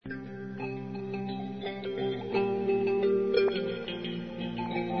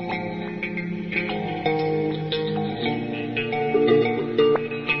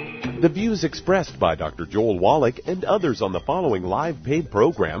views expressed by Dr. Joel Wallach and others on the following live paid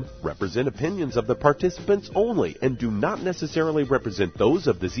program represent opinions of the participants only and do not necessarily represent those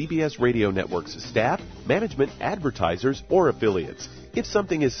of the ZBS Radio Network's staff, management, advertisers, or affiliates. If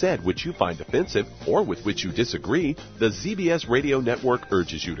something is said which you find offensive or with which you disagree, the ZBS Radio Network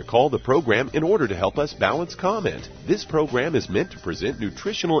urges you to call the program in order to help us balance comment. This program is meant to present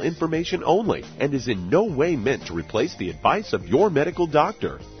nutritional information only and is in no way meant to replace the advice of your medical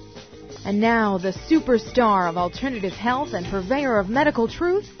doctor. And now, the superstar of alternative health and purveyor of medical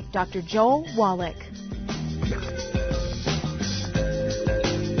truth, Dr. Joel Wallach.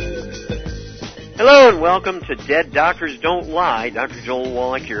 Hello and welcome to Dead Doctors Don't Lie. Dr. Joel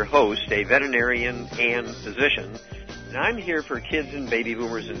Wallach, your host, a veterinarian and physician. And I'm here for kids and baby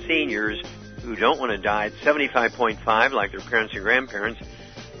boomers and seniors who don't want to die at 75.5 like their parents and grandparents.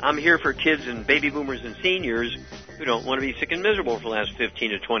 I'm here for kids and baby boomers and seniors who don't want to be sick and miserable for the last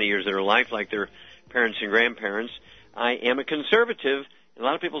 15 to 20 years of their life like their parents and grandparents. I am a conservative. A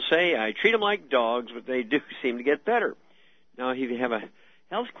lot of people say I treat them like dogs, but they do seem to get better. Now, if you have a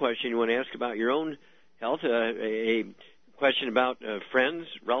health question you want to ask about your own health, a question about friends,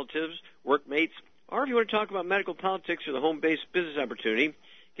 relatives, workmates, or if you want to talk about medical politics or the home-based business opportunity,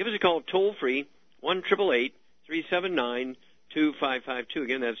 give us a call toll-free, 1-888-379-2552.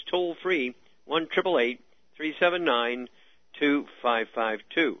 Again, that's toll-free, 1-888-379-2552.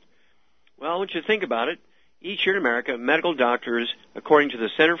 Well, I want you to think about it. Each year in America, medical doctors, according to the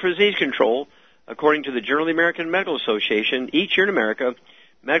Center for Disease Control, according to the Journal of the American Medical Association, each year in America,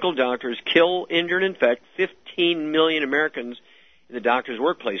 medical doctors kill, injure, and infect 15 million Americans in the doctor's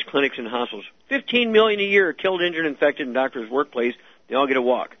workplace, clinics, and hospitals. 15 million a year killed, injured, and infected in the doctor's workplace. They all get a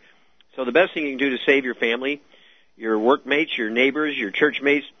walk. So the best thing you can do to save your family, your workmates, your neighbors, your church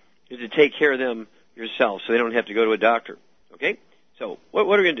mates, is to take care of them yourself so they don't have to go to a doctor. Okay? So what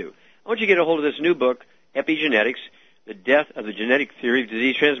are we going to do? I want you to get a hold of this new book, Epigenetics, The Death of the Genetic Theory of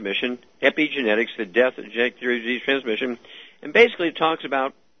Disease Transmission. Epigenetics, The Death of the Genetic Theory of Disease Transmission. And basically it talks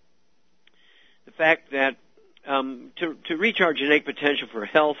about the fact that to reach our genetic potential for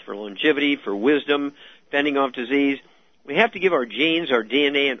health, for longevity, for wisdom, fending off disease, we have to give our genes, our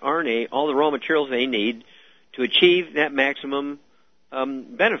DNA, and RNA all the raw materials they need to achieve that maximum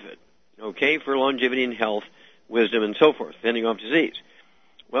benefit, okay, for longevity and health, wisdom, and so forth, fending off disease.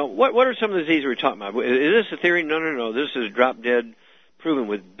 Well, what are some of the diseases we're talking about? Is this a theory? No. This is drop-dead proven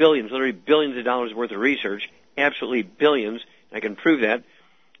with billions, literally billions of dollars worth of research, absolutely billions. I can prove that.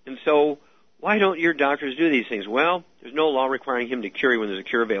 And so why don't your doctors do these things? Well, there's no law requiring him to cure you when there's a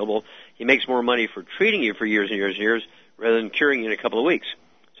cure available. He makes more money for treating you for years and years and years rather than curing you in a couple of weeks.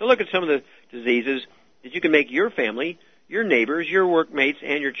 So look at some of the diseases that you can make your family, your neighbors, your workmates,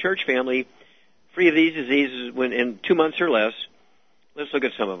 and your church family free of these diseases in 2 months or less. Let's look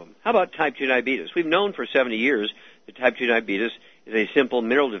at some of them. How about type 2 diabetes? We've known for 70 years that type 2 diabetes is a simple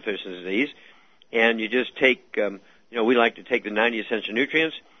mineral deficiency disease, and you just take, we like to take the 90 essential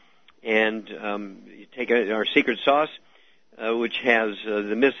nutrients, and you take our secret sauce, which has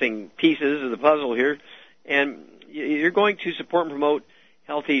the missing pieces of the puzzle here, and you're going to support and promote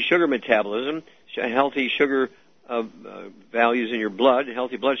healthy sugar metabolism, healthy sugar values in your blood,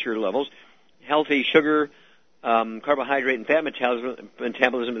 healthy blood sugar levels, healthy sugar, carbohydrate, and fat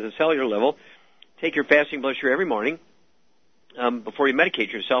metabolism at the cellular level. Take your fasting blood sugar every morning before you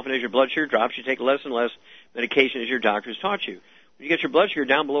medicate yourself, and as your blood sugar drops, you take less and less medication as your doctor has taught you. When you get your blood sugar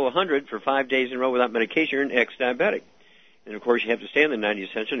down below 100 for 5 days in a row without medication, you're an ex-diabetic. And, of course, you have to stay on the 90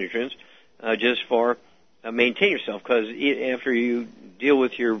 essential nutrients just for maintain yourself, because after you deal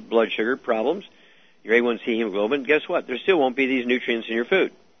with your blood sugar problems, your A1C hemoglobin, guess what? There still won't be these nutrients in your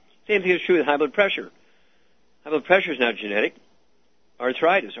food. Same thing is true with high blood pressure. High blood pressure is not genetic.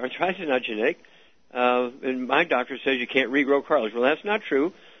 Arthritis is not genetic. And my doctor says you can't regrow cartilage. Well, that's not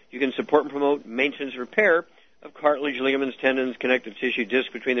true. You can support and promote maintenance and repair of cartilage, ligaments, tendons, connective tissue,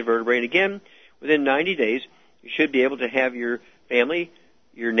 discs between the vertebrae. And again, within 90 days, you should be able to have your family,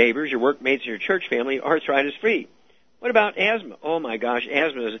 your neighbors, your workmates, and your church family arthritis-free. What about asthma? Oh, my gosh,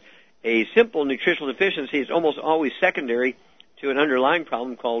 asthma is a simple nutritional deficiency. It's almost always secondary to an underlying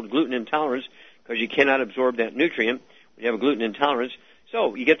problem called gluten intolerance, because you cannot absorb that nutrient when you have a gluten intolerance.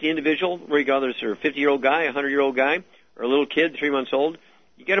 So you get the individual, regardless of a 50-year-old guy, a 100-year-old guy, or a little kid, 3 months old,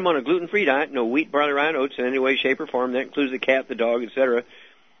 you get them on a gluten-free diet, no wheat, barley, rye, and oats in any way, shape, or form. That includes the cat, the dog, etc.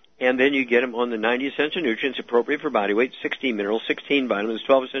 And then you get them on the 90 essential nutrients appropriate for body weight, 16 minerals, 16 vitamins,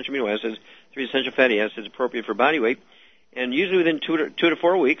 12 essential amino acids, 3 essential fatty acids appropriate for body weight. And usually within 2 to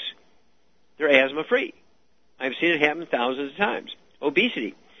 4 weeks, they're asthma-free. I've seen it happen thousands of times.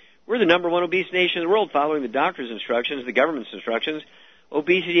 Obesity. We're the #1 obese nation in the world, following the doctor's instructions, the government's instructions.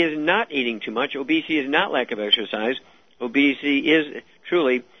 obesity is not eating too much. Obesity is not lack of exercise. Obesity is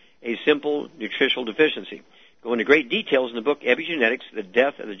truly a simple nutritional deficiency. Go into great details in the book Epigenetics, The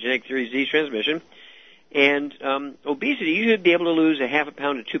Death of the Genetic Theory of Disease Transmission. And obesity, you should be able to lose a half a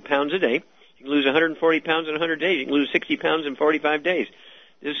pound to 2 pounds a day. You can lose 140 pounds in 100 days. You can lose 60 pounds in 45 days.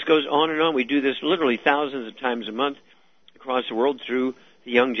 This goes on and on. We do this literally thousands of times a month across the world through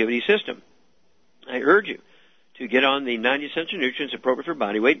the Youngevity system. I urge you to get on the 90 essential nutrients appropriate for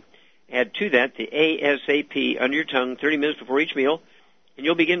body weight. Add to that the ASAP under your tongue 30 minutes before each meal, and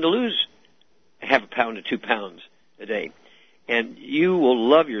you'll begin to lose a half a pound to 2 pounds a day. And you will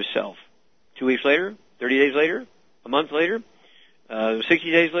love yourself 2 weeks later, 30 days later, a month later,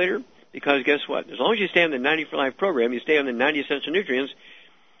 60 days later, because guess what? As long as you stay on the 90 for Life program, you stay on the 90 essential nutrients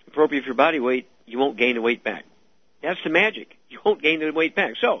appropriate for your body weight, you won't gain the weight back. That's the magic. You won't gain the weight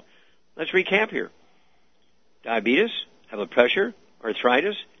back. So, let's recap here. Diabetes, high blood pressure,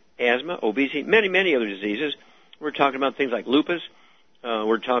 arthritis, asthma, obesity, many, many other diseases. We're talking about things like lupus,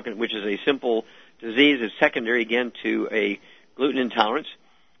 which is a simple disease that's secondary, again, to a gluten intolerance.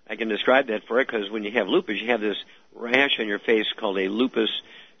 I can describe that for it because when you have lupus, you have this rash on your face called a lupus,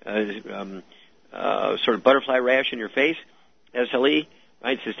 sort of butterfly rash on your face, SLE,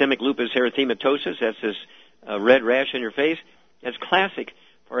 right? Systemic lupus erythematosus. That's this red rash on your face. That's classic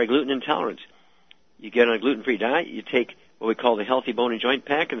for a gluten intolerance. You get on a gluten-free diet. You take what we call the Healthy Bone and Joint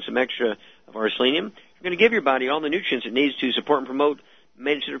Pack and some extra of our selenium. You're going to give your body all the nutrients it needs to support and promote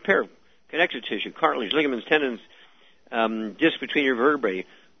maintenance and repair, connective tissue, cartilage, ligaments, tendons, disc between your vertebrae,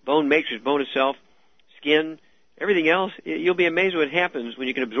 bone matrix, bone itself, skin, everything else. You'll be amazed what happens when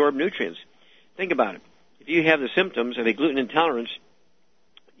you can absorb nutrients. Think about it. If you have the symptoms of a gluten intolerance,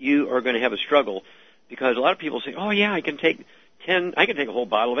 you are going to have a struggle because a lot of people say, oh, yeah, I can take a whole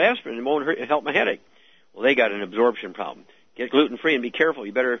bottle of aspirin and it won't help my headache. Well, they got an absorption problem. Get gluten-free and be careful.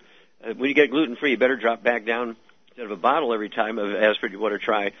 You better, when you get gluten-free, you better drop back down instead of a bottle every time of aspirin. You want to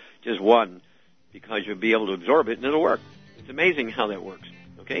try just one because you'll be able to absorb it and it'll work. It's amazing how that works.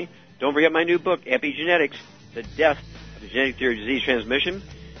 Okay? Don't forget my new book, Epigenetics, The Death of the Genetic Theory of Disease Transmission.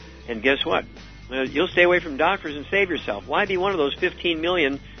 And guess what? You'll stay away from doctors and save yourself. Why be one of those 15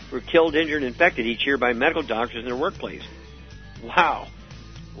 million who are killed, injured, and infected each year by medical doctors in their workplace? Wow.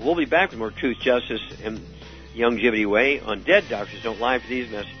 We'll be back with more Truth, Justice, and Youngevity Way on Dead Doctors Don't Lie for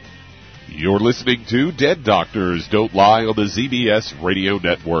these messages. You're listening to Dead Doctors Don't Lie on the ZBS Radio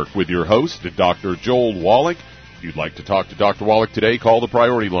Network with your host, Dr. Joel Wallach. If you'd like to talk to Dr. Wallach today, call the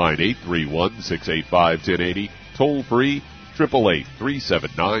priority line, 831-685-1080, toll free,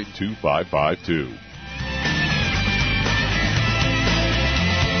 888-379-2552.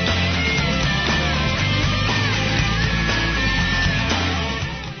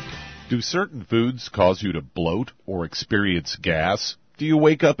 Do certain foods cause you to bloat or experience gas? Do you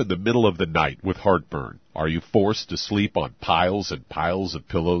wake up in the middle of the night with heartburn? Are you forced to sleep on piles and piles of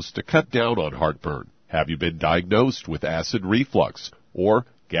pillows to cut down on heartburn? Have you been diagnosed with acid reflux or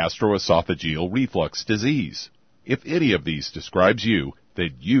gastroesophageal reflux disease? If any of these describes you,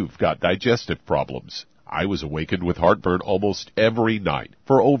 then you've got digestive problems. I was awakened with heartburn almost every night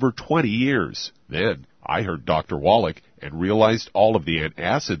for over 20 years. Then I heard Dr. Wallach and realized all of the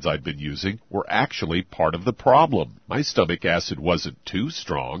antacids I'd been using were actually part of the problem. My stomach acid wasn't too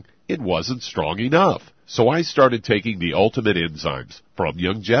strong. It wasn't strong enough. So I started taking the Ultimate Enzymes from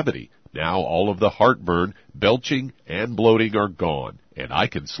Youngevity. Now all of the heartburn, belching, and bloating are gone, and I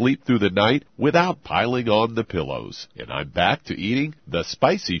can sleep through the night without piling on the pillows. And I'm back to eating the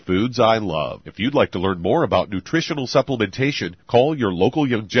spicy foods I love. If you'd like to learn more about nutritional supplementation, call your local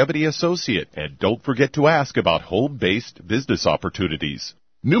Youngevity associate, and don't forget to ask about home-based business opportunities.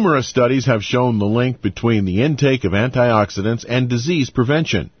 Numerous studies have shown the link between the intake of antioxidants and disease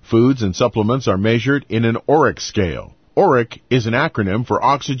prevention. Foods and supplements are measured in an ORAC scale. ORAC is an acronym for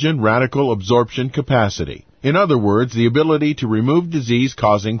Oxygen Radical Absorption Capacity. In other words, the ability to remove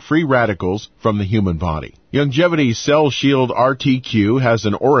disease-causing free radicals from the human body. Youngevity's Cell Shield RTQ has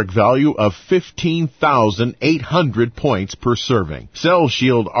an ORAC value of 15,800 points per serving. Cell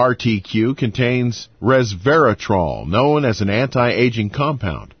Shield RTQ contains resveratrol, known as an anti-aging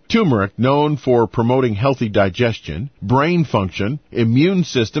compound. Turmeric, known for promoting healthy digestion, brain function, immune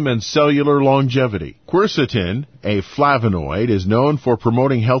system, and cellular longevity. Quercetin, a flavonoid, is known for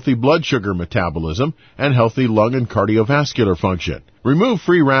promoting healthy blood sugar metabolism and healthy lung and cardiovascular function. Remove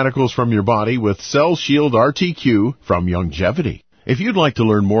free radicals from your body with Cell Shield RTQ from Youngevity. If you'd like to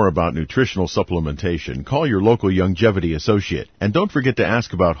learn more about nutritional supplementation, call your local Youngevity associate, and don't forget to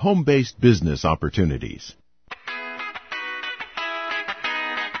ask about home-based business opportunities.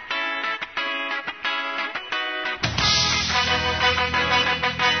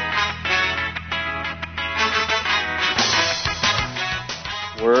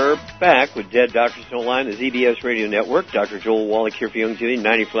 We're back with Dead Doctors Don't Lie on the ZBS Radio Network. Dr. Joel Wallach here for Youngevity,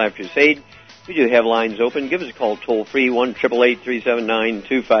 90 for Life Crusade. We do have lines open. Give us a call toll-free,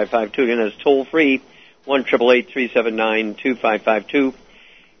 1-888-379-2552. Again, that's toll-free, 1-888-379-2552. And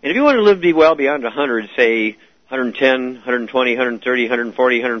if you want to live be well beyond 100, say 110, 120, 130,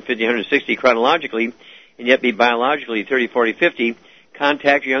 140, 150, 160 chronologically, and yet be biologically 30, 40, 50,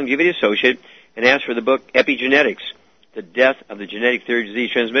 contact your Youngevity associate and ask for the book Epigenetics, The Death of the Genetic Theory of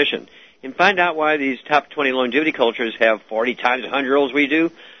Disease Transmission. And find out why these top 20 longevity cultures have 40 times 100-year-olds we do.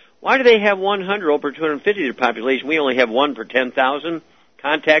 Why do they have 100-year-old per 250 of their population? We only have one per 10,000.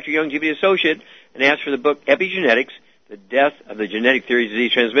 Contact your Youngevity associate and ask for the book Epigenetics, The Death of the Genetic Theory of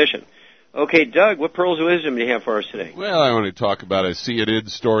Disease Transmission. Okay, Doug, what pearls of wisdom do you have for us today? Well, I want to talk about a CNN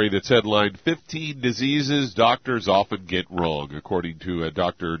story that's headlined 15 Diseases Doctors Often Get Wrong. According to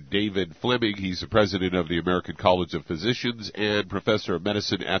Dr. David Fleming, he's the president of the American College of Physicians and professor of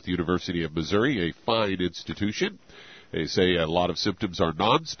medicine at the University of Missouri, a fine institution. They say a lot of symptoms are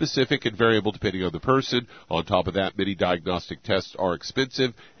non-specific and variable depending on the person. On top of that, many diagnostic tests are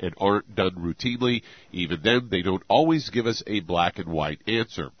expensive and aren't done routinely. Even then, they don't always give us a black and white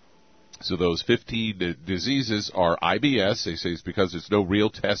answer. So those 15 diseases are IBS. They say it's because there's no real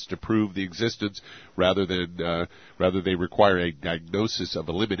test to prove the existence, rather they require a diagnosis of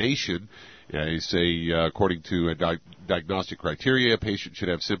elimination. They say, according to diagnostic criteria, a patient should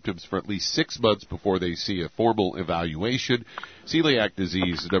have symptoms for at least 6 months before they see a formal evaluation. Celiac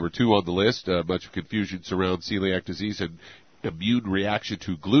disease is number 2 on the list. Much confusion surrounds celiac disease and immune reaction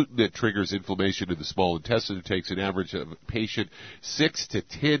to gluten that triggers inflammation in the small intestine. It takes an average of a patient 6 to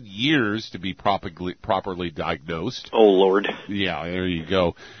 10 years to be properly diagnosed. Oh, Lord. Yeah, there you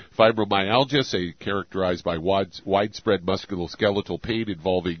go. Fibromyalgia, characterized by widespread musculoskeletal pain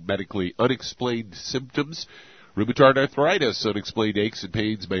involving medically unexplained symptoms. Rheumatoid arthritis, unexplained aches and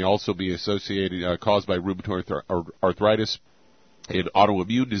pains may also be caused by rheumatoid arthritis. In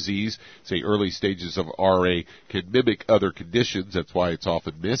autoimmune disease, say early stages of RA can mimic other conditions. That's why it's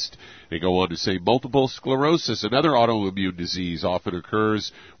often missed. They go on to say multiple sclerosis, another autoimmune disease, often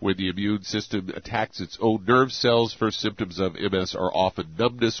occurs when the immune system attacks its own nerve cells. First symptoms of MS are often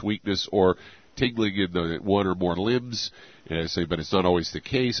numbness, weakness, or tingling in the one or more limbs. And I say, but it's not always the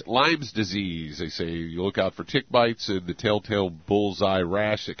case. Lyme's disease, they say you look out for tick bites and the telltale bullseye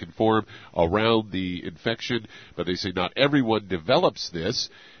rash that can form around the infection. But they say not everyone develops this.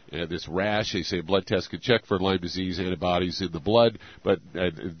 This rash, they say a blood test can check for Lyme disease antibodies in the blood, but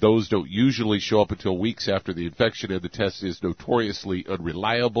those don't usually show up until weeks after the infection, and the test is notoriously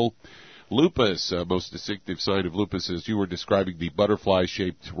unreliable. Lupus, most distinctive sign of lupus, as you were describing, the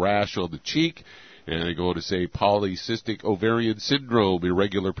butterfly-shaped rash on the cheek. And they go on to say polycystic ovarian syndrome,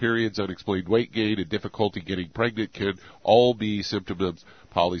 irregular periods, unexplained weight gain, and difficulty getting pregnant can all be symptoms of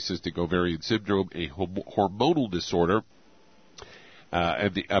polycystic ovarian syndrome, a hormonal disorder.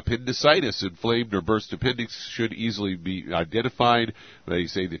 And the appendicitis, inflamed or burst appendix, should easily be identified. They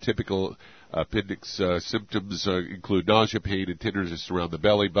say the typical appendix symptoms include nausea, pain, and tenderness around the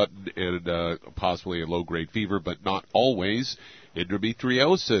belly button, and possibly a low-grade fever, but not always.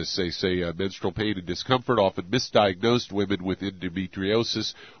 Endometriosis, they say menstrual pain and discomfort, often misdiagnosed. Women with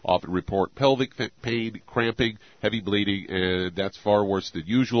endometriosis often report pelvic pain, cramping, heavy bleeding, and that's far worse than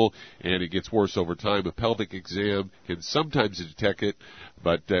usual, and it gets worse over time. A pelvic exam can sometimes detect it,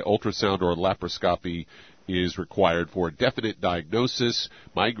 but ultrasound or laparoscopy is required for a definite diagnosis.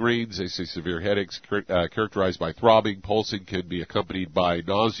 Migraines, they say severe headaches characterized by throbbing, pulsing, can be accompanied by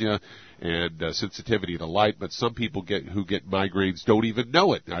nausea and sensitivity to light, but some people who get migraines don't even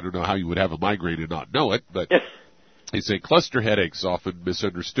know it. I don't know how you would have a migraine and not know it, but they say cluster headaches, often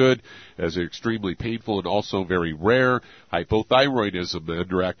misunderstood as extremely painful and also very rare. Hypothyroidism, the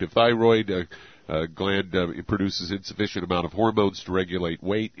underactive thyroid gland produces insufficient amount of hormones to regulate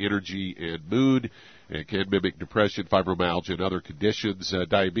weight, energy, and mood. It can mimic depression, fibromyalgia, and other conditions.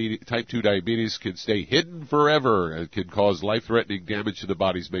 Type 2 diabetes can stay hidden forever. It can cause life-threatening damage to the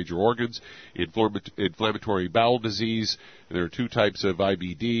body's major organs. Inflammatory bowel disease. There are 2 types of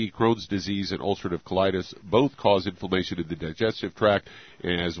IBD, Crohn's disease and ulcerative colitis. Both cause inflammation in the digestive tract,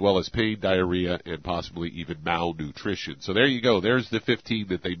 as well as pain, diarrhea, and possibly even malnutrition. So there you go. There's the 15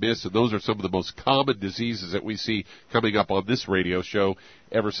 that they miss, and those are some of the most common diseases that we see coming up on this radio show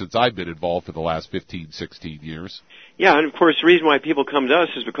ever since I've been involved for the last 15, 16 years. Yeah, and of course the reason why people come to us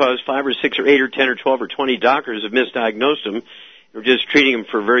is because 5 or 6 or 8 or 10 or 12 or 20 doctors have misdiagnosed them. They're just treating them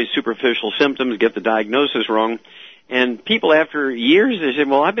for very superficial symptoms, get the diagnosis wrong. And people after years, they say,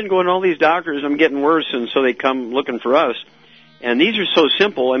 well, I've been going to all these doctors, I'm getting worse, and so they come looking for us. And these are so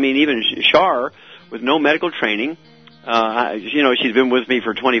simple. I mean, even Shar, with no medical training, She's been with me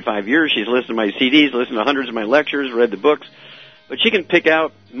for 25 years. She's listened to my CDs, listened to hundreds of my lectures, read the books. But she can pick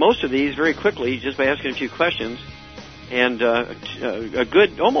out most of these very quickly just by asking a few questions. And a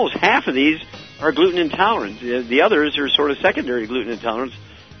good, almost half of these are gluten intolerant. The others are sort of secondary gluten intolerance.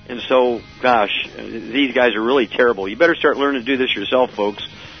 And so, gosh, these guys are really terrible. You better start learning to do this yourself, folks,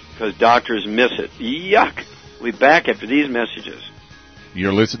 because doctors miss it. Yuck! We'll be back after these messages.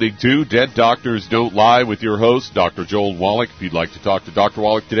 You're listening to Dead Doctors Don't Lie with your host, Dr. Joel Wallach. If you'd like to talk to Dr.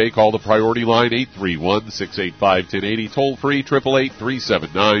 Wallach today, call the priority line 831-685-1080, toll free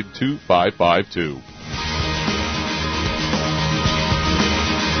 888-379-2552.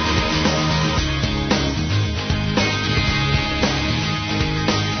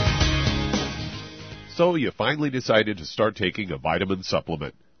 So you finally decided to start taking a vitamin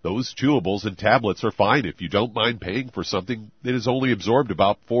supplement. Those chewables and tablets are fine if you don't mind paying for something that is only absorbed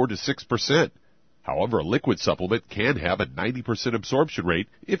about 4 to 6%. However, a liquid supplement can have a 90% absorption rate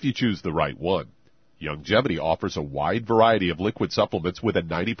if you choose the right one. Youngevity offers a wide variety of liquid supplements with a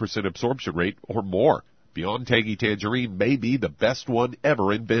 90% absorption rate or more. Beyond Tangy Tangerine may be the best one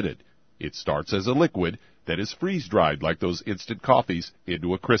ever invented. It starts as a liquid that is freeze-dried like those instant coffees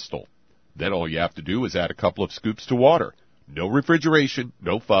into a crystal. Then all you have to do is add a couple of scoops to water. No refrigeration,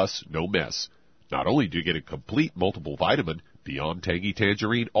 no fuss, no mess. Not only do you get a complete multiple vitamin, Beyond Tangy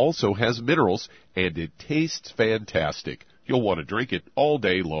Tangerine also has minerals, and it tastes fantastic. You'll want to drink it all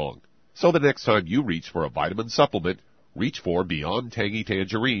day long. So the next time you reach for a vitamin supplement, reach for Beyond Tangy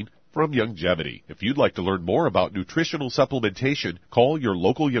Tangerine from Youngevity. If you'd like to learn more about nutritional supplementation, call your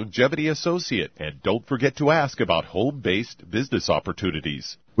local Youngevity associate, and don't forget to ask about home-based business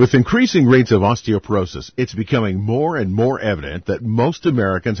opportunities. With increasing rates of osteoporosis, it's becoming more and more evident that most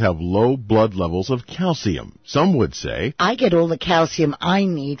Americans have low blood levels of calcium. Some would say, I get all the calcium I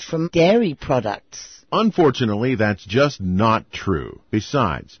need from dairy products. Unfortunately, that's just not true.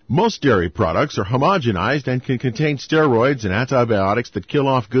 Besides, most dairy products are homogenized and can contain steroids and antibiotics that kill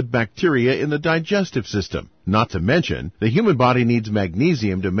off good bacteria in the digestive system. Not to mention, the human body needs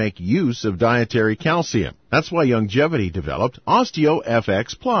magnesium to make use of dietary calcium. That's why Youngevity developed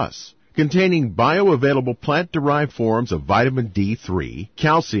OsteoFX Plus, containing bioavailable plant-derived forms of vitamin D3,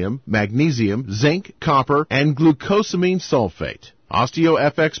 calcium, magnesium, zinc, copper, and glucosamine sulfate.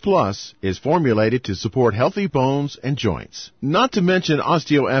 OsteoFX Plus is formulated to support healthy bones and joints. Not to mention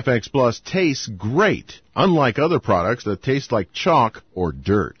OsteoFX Plus tastes great, unlike other products that taste like chalk or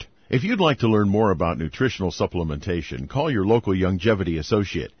dirt. If you'd like to learn more about nutritional supplementation, call your local Youngevity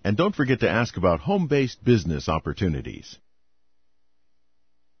associate, and don't forget to ask about home-based business opportunities.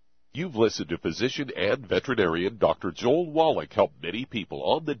 You've listened to physician and veterinarian Dr. Joel Wallach help many people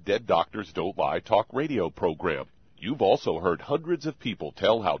on the Dead Doctors Don't Lie talk radio program. You've also heard hundreds of people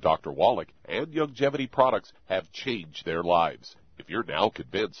tell how Dr. Wallach and Youngevity products have changed their lives. If you're now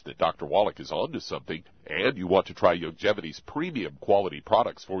convinced that Dr. Wallach is onto something and you want to try Youngevity's premium quality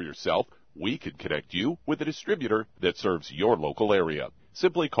products for yourself, we can connect you with a distributor that serves your local area.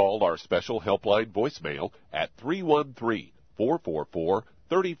 Simply call our special helpline voicemail at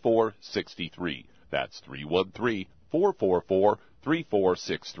 313-444-3463. That's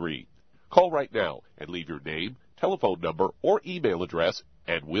 313-444-3463. Call right now and leave your name, telephone number, or email address,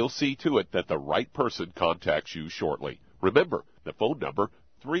 and we'll see to it that the right person contacts you shortly. Remember, the phone number,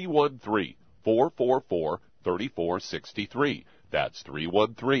 313-444-3463. That's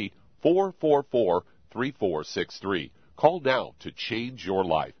 313-444-3463. Call now to change your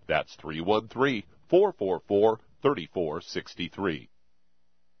life. That's 313-444-3463.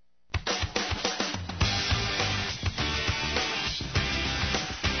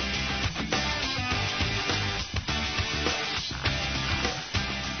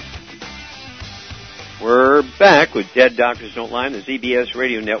 We're back with Dead Doctors Don't Lie on the ZBS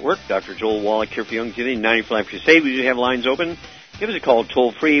Radio Network. Dr. Joel Wallach here for Youngevity, 95 Crusade. We do have lines open. Give us a call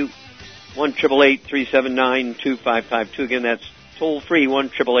toll-free, 1-888-379-2552. Again, that's toll-free,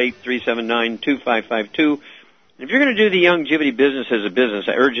 1-888-379-2552. If you're going to do the Youngevity business as a business,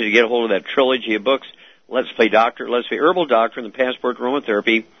 I urge you to get a hold of that trilogy of books, Let's Play Doctor, Let's Play Herbal Doctor, and the Passport to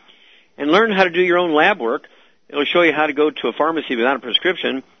Aromatherapy, and learn how to do your own lab work. It'll show you how to go to a pharmacy without a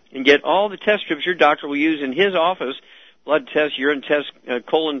prescription and get all the test strips your doctor will use in his office, blood test, urine test,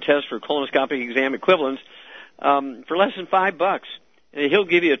 colon test for colonoscopic exam equivalents, for less than $5. And he'll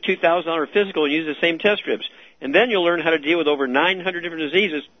give you a $2,000 physical and use the same test strips. And then you'll learn how to deal with over 900 different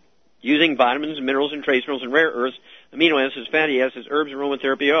diseases using vitamins, minerals, and trace minerals and rare earths, amino acids, fatty acids, herbs, and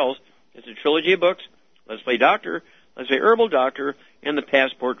aromatherapy oils. It's a trilogy of books. Let's Play Doctor, Let's Play Herbal Doctor, and the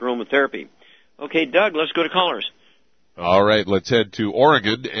Passport to Aromatherapy. Okay, Doug, let's go to callers. All right, let's head to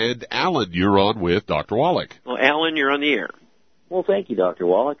Oregon. And Alan, you're on with Dr. Wallach. Well, Alan, you're on the air. Well, thank you, Dr.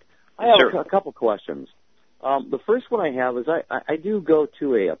 Wallach. I have a couple questions. The first one I have is I do go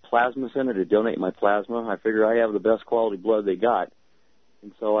to a plasma center to donate my plasma. I figure I have the best quality blood they got,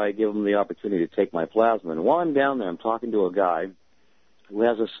 and so I give them the opportunity to take my plasma. And while I'm down there, I'm talking to a guy who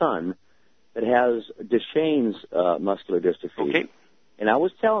has a son that has Duchenne's muscular dystrophy. Okay. And I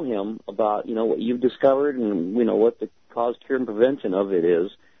was telling him about, what you've discovered and, what the cause, cure, and prevention of it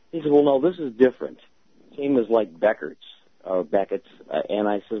is. He said, well, no, this is different. Same as like Beckett's. And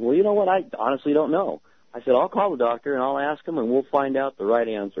I said, well, you know what? I honestly don't know. I said, I'll call the doctor and I'll ask him and we'll find out the right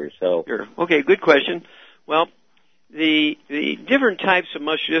answer. So, sure. Okay, good question. Well, the different types of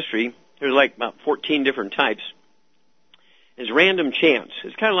muscular dystrophy, there's like about 14 different types, is random chance.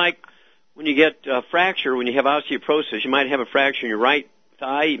 It's kind of like when you get a fracture, when you have osteoporosis, you might have a fracture in your right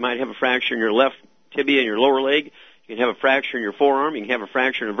thigh, you might have a fracture in your left tibia and your lower leg, you can have a fracture in your forearm, you can have a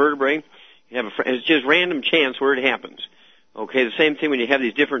fracture in a vertebrae, it's just random chance where it happens. Okay, the same thing when you have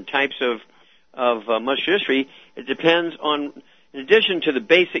these different types of muscular dystrophy. It depends on, in addition to the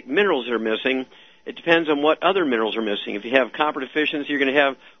basic minerals that are missing, it depends on what other minerals are missing. If you have copper deficiency, you're going to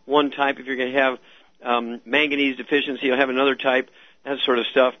have one type. If you're going to have manganese deficiency, you'll have another type, that sort of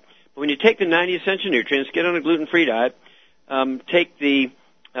stuff. But when you take the 90 essential nutrients, get on a gluten-free diet, take the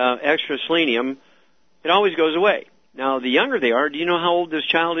extra selenium, it always goes away. Now, the younger they are, do you know how old this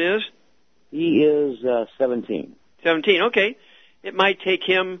child is? He is 17. 17, okay. It might take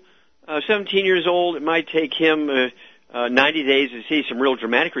him, 17 years old, it might take him 90 days to see some real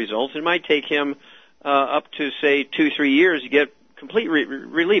dramatic results. It might take him up to, say, 2-3 years to get complete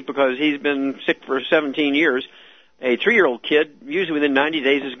relief because he's been sick for 17 years. A 3-year-old kid, usually within 90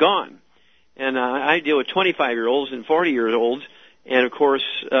 days, is gone. And I deal with 25-year-olds and 40-year-olds, and, of course,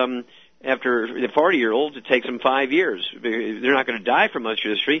 after the 40-year-olds, it takes them 5 years. They're not going to die from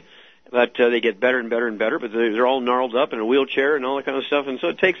muscular dystrophy, but they get better and better and better, but they're all gnarled up in a wheelchair and all that kind of stuff, and so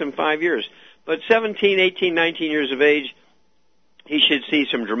it takes them 5 years. But 17, 18, 19 years of age, he should see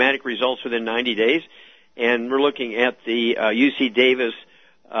some dramatic results within 90 days, and we're looking at the UC Davis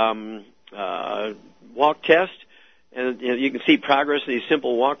walk test, and you can see progress in these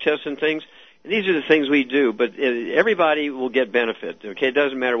simple walk tests and things. And these are the things we do, but everybody will get benefit, okay? It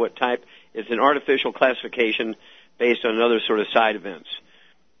doesn't matter what type. It's an artificial classification based on other sort of side events.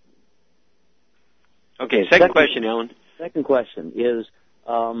 Okay, second question, Alan. Second question is,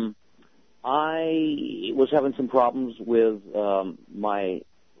 I was having some problems with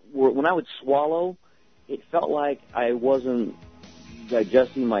when I would swallow, it felt like I wasn't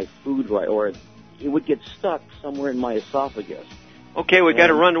digesting my food right, or it would get stuck somewhere in my esophagus. Okay, we've got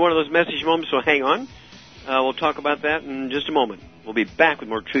to run to one of those message moments, so hang on. We'll talk about that in just a moment. We'll be back with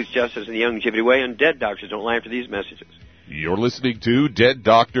more Truth, Justice, and the Youngevity Way on Dead Doctors Don't Lie after these messages. You're listening to Dead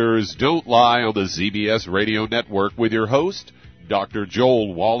Doctors Don't Lie on the ZBS Radio Network with your host, Dr.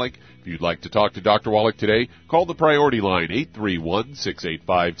 Joel Wallach. If you'd like to talk to Dr. Wallach today, call the priority line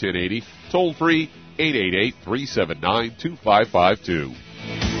 831-685-1080, toll free 888-379-2552.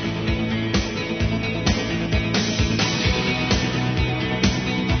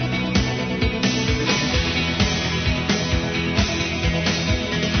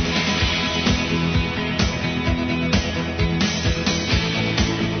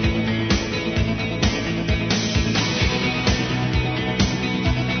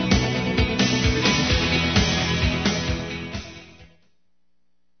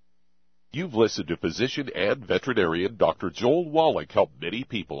 You've listened to physician and veterinarian Dr. Joel Wallach help many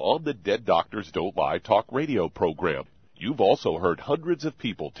people on the Dead Doctors Don't Lie talk radio program. You've also heard hundreds of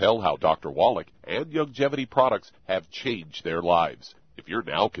people tell how Dr. Wallach and Youngevity products have changed their lives. If you're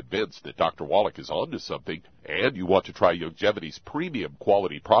now convinced that Dr. Wallach is onto something and you want to try Youngevity's premium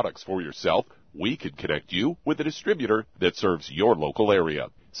quality products for yourself, we can connect you with a distributor that serves your local area.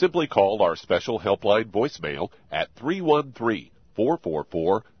 Simply call our special helpline voicemail at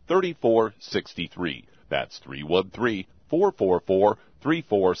 313-444-3463. That's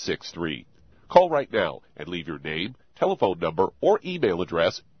 313-444-3463. Call right now and leave your name, telephone number, or email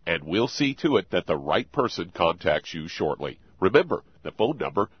address, and we'll see to it that the right person contacts you shortly. Remember, the phone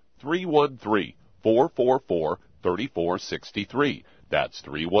number, 313-444-3463. That's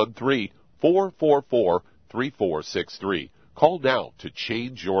 313-444-3463. Call now to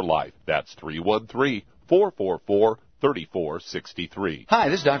change your life. That's 313-444-3463. Hi,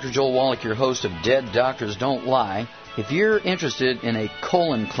 this is Dr. Joel Wallach, your host of Dead Doctors Don't Lie. If you're interested in a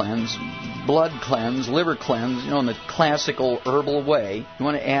colon cleanse, blood cleanse, liver cleanse, in the classical herbal way, you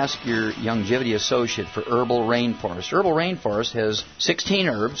want to ask your Youngevity associate for Herbal Rainforest. Herbal Rainforest has 16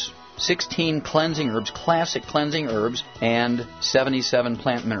 herbs, 16 cleansing herbs, classic cleansing herbs, and 77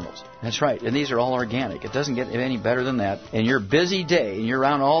 plant minerals. That's right, and these are all organic. It doesn't get any better than that. In your busy day, and you're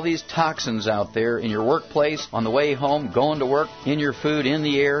around all these toxins out there, in your workplace, on the way home, going to work, in your food, in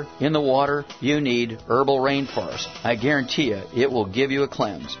the air, in the water, you need Herbal Rainforest. I guarantee you, it will give you a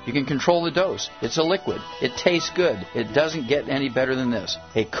cleanse. You can control the dose. It's a liquid. It tastes good. It doesn't get any better than this.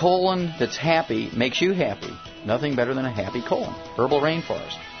 A colon that's happy makes you happy. Nothing better than a happy colon. Herbal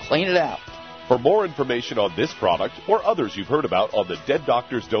Rainforest. Clean it out. For more information on this product or others you've heard about on the Dead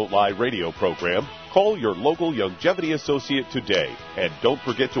Doctors Don't Lie radio program, call your local Youngevity associate today. And don't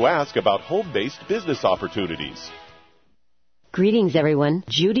forget to ask about home-based business opportunities. Greetings, everyone.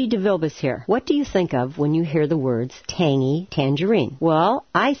 Judy DeVilbus here. What do you think of when you hear the words tangy tangerine? Well,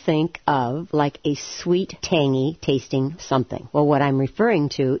 I think of like a sweet, tangy tasting something. Well, what I'm referring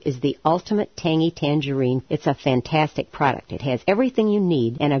to is the Ultimate Tangy Tangerine. It's a fantastic product. It has everything you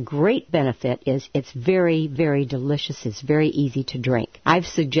need, and a great benefit is it's very, very delicious. It's very easy to drink. I've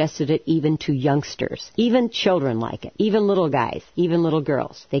suggested it even to youngsters. Even children like it. Even little guys. Even little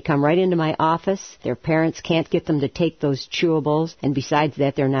girls. They come right into my office. Their parents can't get them to take those chewables. And besides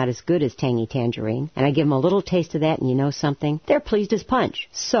that, they're not as good as Tangy Tangerine. And I give them a little taste of that, and you know something? They're pleased as punch.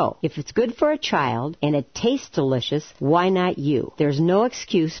 So, if it's good for a child and it tastes delicious, why not you? There's no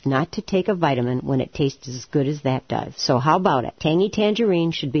excuse not to take a vitamin when it tastes as good as that does. So how about it? Tangy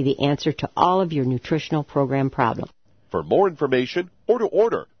Tangerine should be the answer to all of your nutritional program problems. For more information or to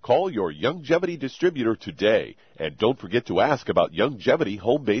order, call your Youngevity distributor today. And don't forget to ask about Youngevity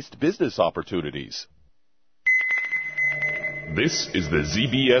home-based business opportunities. This is the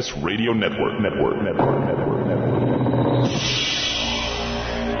ZBS Radio Network.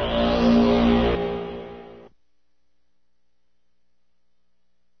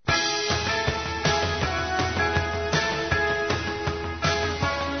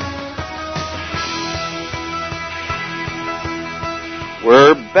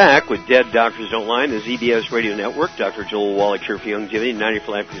 We're back with Dead Doctors Don't Lie, the ZBS Radio Network. Dr. Joel Wallach here for Youngevity, 90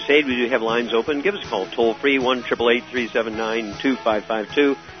 for Life Crusade. We do have lines open. Give us a call, toll-free,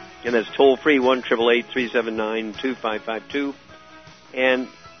 1-888-379-2552. And that's toll-free, 1-888-379-2552. And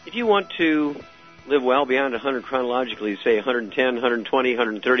if you want to live well beyond 100 chronologically, say 110, 120,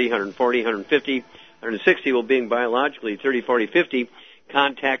 130, 140, 150, 160, well, being biologically 30, 40, 50,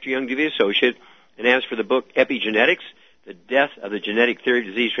 contact your Youngevity associate and ask for the book Epigenetics, The Death of the Genetic Theory of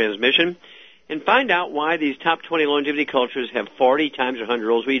Disease Transmission, and find out why these top 20 longevity cultures have 40 times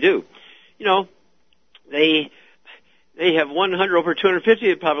 100-year-olds we do. You know, they have 100 per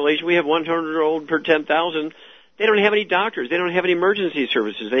 250 of the population. We have 100-year-old per 10,000. They don't have any doctors. They don't have any emergency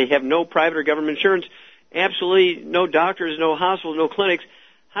services. They have no private or government insurance, absolutely no doctors, no hospitals, no clinics.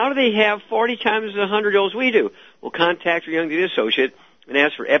 How do they have 40 times the 100-year-olds we do? Well, contact your Youngevity associate and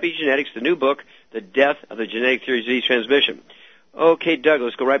ask for Epigenetics, the new book, The Death of the Genetic Theory of Disease Transmission. Okay, Doug,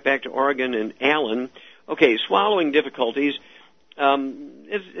 let's go right back to Oregon and Alan. Okay, swallowing difficulties.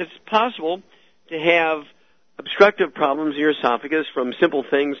 It's possible to have obstructive problems in your esophagus from simple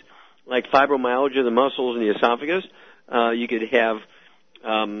things like fibromyalgia of the muscles in the esophagus. You could have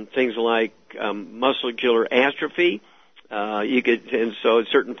things like muscular atrophy. And so at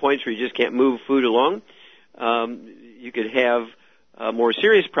certain points where you just can't move food along, you could have more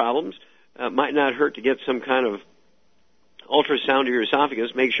serious problems. Might not hurt to get some kind of ultrasound of your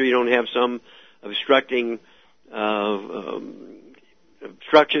esophagus. Make sure you don't have some obstruction, a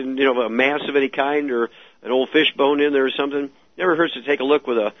mass of any kind or an old fish bone in there or something. Never hurts to take a look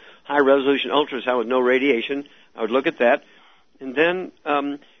with a high-resolution ultrasound with no radiation. I would look at that. And then you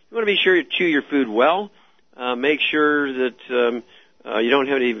want to be sure you chew your food well. Make sure that you don't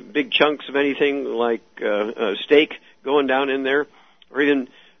have any big chunks of anything like steak going down in there, or even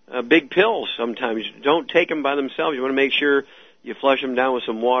big pills sometimes. Don't take them by themselves. You want to make sure you flush them down with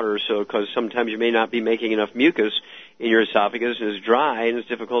some water, because sometimes you may not be making enough mucus in your esophagus, and it's dry, and it's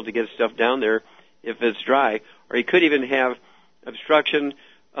difficult to get stuff down there if it's dry. Or you could even have obstruction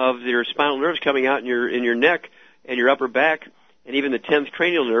of your spinal nerves coming out in your neck and your upper back, and even the 10th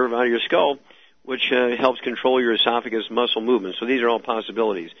cranial nerve out of your skull, which helps control your esophagus muscle movement. So these are all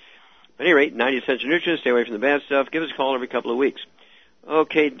possibilities. At any rate, 90 essential nutrients, stay away from the bad stuff. Give us a call every couple of weeks.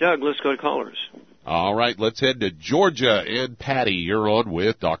 Okay, Doug, let's go to callers. All right, let's head to Georgia. And Patty, you're on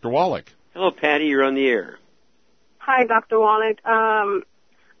with Dr. Wallach. Hello, Patty, you're on the air. Hi, Dr. Wallach. I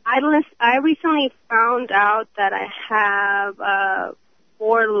recently found out that I have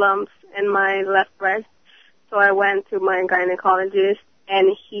 4 lumps in my left breast, so I went to my gynecologist,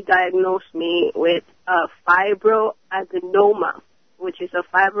 and he diagnosed me with fibroadenoma, which is a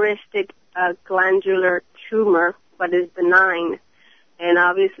fibrostic glandular tumor, but is benign. and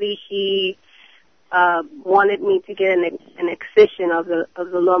obviously he wanted me to get an excision of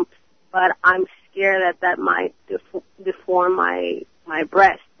the lumps, but I'm scared that might deform my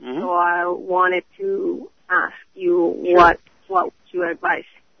breast. Mm-hmm. So I wanted to ask you what would you advise?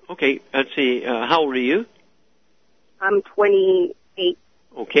 Okay, let's see. How old are you? I'm 28.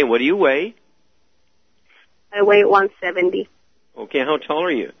 Okay, what do you weigh? I weigh 170. Okay, how tall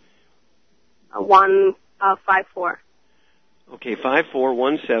are you? 5'4". Okay, 5'4",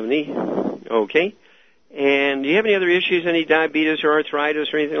 170. Okay. And do you have any other issues, any diabetes or arthritis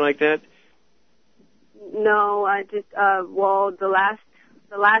or anything like that? No, I just, the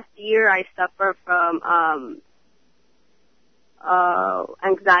last year I suffer from,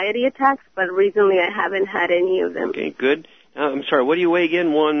 anxiety attacks, but recently I haven't had any of them. Okay, good. I'm sorry, what do you weigh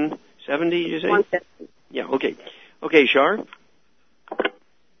again? 170, you say? 170. Yeah, okay. Okay, Shar?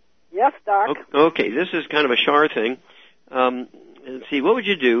 Yes, Doc. Okay, this is kind of a Shar thing. Let's see, what would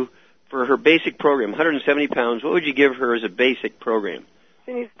you do for her basic program, 170 pounds? What would you give her as a basic program?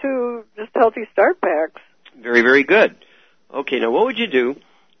 She needs 2 just healthy start packs. Very, very good. Okay, now what would you do?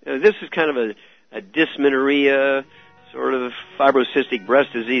 This is kind of a dysmenorrhea, sort of fibrocystic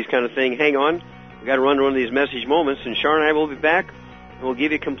breast disease kind of thing. Hang on. We've got to run to one of these message moments, and Shar and I will be back, and we'll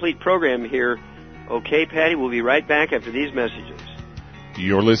give you a complete program here. Okay, Patty, we'll be right back after these messages.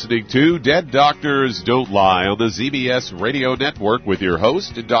 You're listening to Dead Doctors Don't Lie on the ZBS Radio Network with your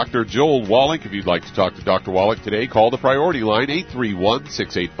host, Dr. Joel Wallach. If you'd like to talk to Dr. Wallach today, call the priority line,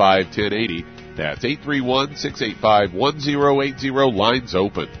 831-685-1080. That's 831-685-1080. Lines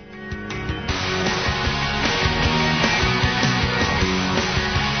open.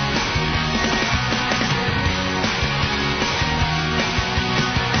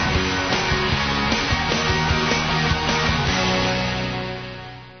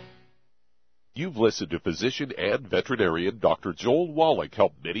 You've listened to physician and veterinarian Dr. Joel Wallach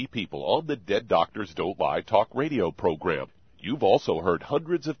help many people on the Dead Doctors Don't Lie talk radio program. You've also heard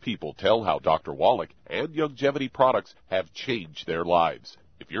hundreds of people tell how Dr. Wallach and Youngevity products have changed their lives.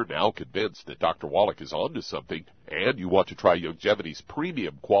 If you're now convinced that Dr. Wallach is onto something and you want to try Youngevity's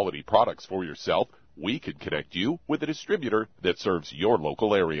premium quality products for yourself, we can connect you with a distributor that serves your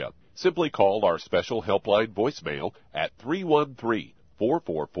local area. Simply call our special helpline voicemail at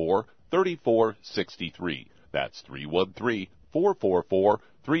 313-444-3463. That's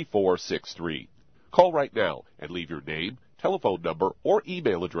 313-444-3463. Call right now and leave your name, telephone number, or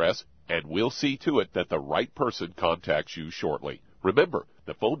email address, and we'll see to it that the right person contacts you shortly. Remember,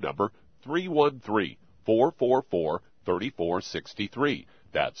 the phone number, 313-444-3463.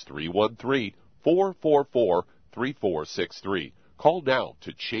 That's 313-444-3463. Call now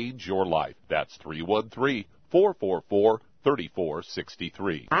to change your life. That's 313-444-3463.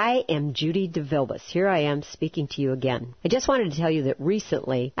 3463. I am Judy DeVilbus. Here I am speaking to you again. I just wanted to tell you that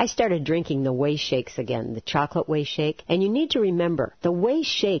recently I started drinking the Whey Shakes again, the chocolate Whey Shake. And you need to remember, the Whey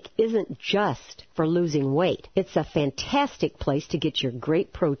Shake isn't just for losing weight. It's a fantastic place to get your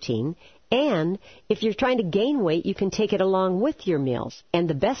great protein. And if you're trying to gain weight, you can take it along with your meals. And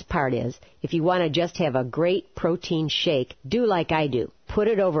the best part is, if you want to just have a great protein shake, do like I do. Put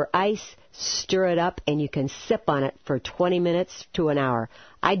it over ice, stir it up, and you can sip on it for 20 minutes to an hour.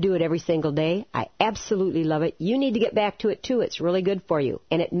 I do it every single day. I absolutely love it. You need to get back to it, too. It's really good for you.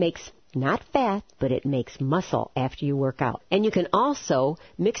 And it makes not fat, but it makes muscle after you work out. And you can also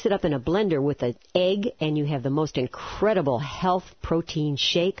mix it up in a blender with an egg, and you have the most incredible health protein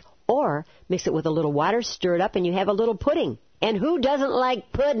shake. Or mix it with a little water, stir it up, and you have a little pudding. And who doesn't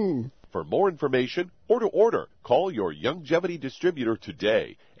like pudding? For more information or to order, call your Youngevity distributor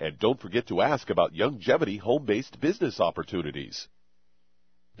today. And don't forget to ask about Youngevity home-based business opportunities.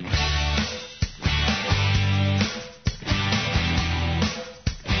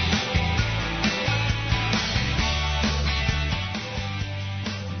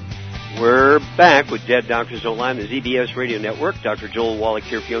 We're back with Dead Doctors Don't Lie on the ZBS Radio Network. Dr. Joel Wallach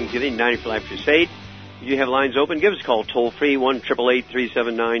here for Youngevity, 90 for Life Crusade. If you have lines open, give us a call toll-free,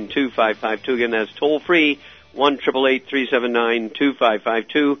 1-888-379-2552. Again, that's toll-free,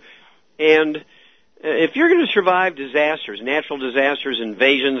 1-888-379-2552. And if you're going to survive disasters, natural disasters,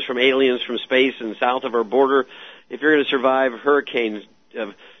 invasions from aliens from space and south of our border, if you're going to survive hurricanes,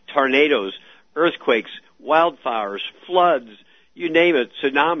 tornadoes, earthquakes, wildfires, floods, you name it,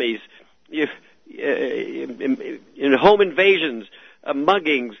 tsunamis, in home invasions,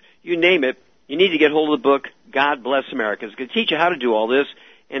 muggings, you name it, you need to get hold of the book, God Bless America. It's going to teach you how to do all this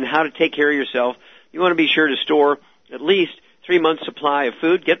and how to take care of yourself. You want to be sure to store at least 3 months' supply of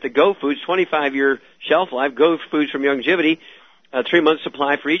food. Get the Go Foods, 25-year shelf life, Go Foods from Youngevity. 3 months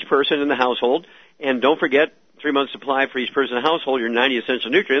supply for each person in the household. And don't forget, 3 months supply for each person in the household, your 90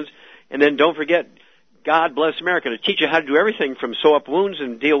 essential nutrients. And then don't forget, God Bless America, to teach you how to do everything from sew up wounds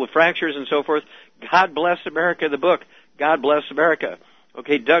and deal with fractures and so forth. God Bless America, the book. God Bless America.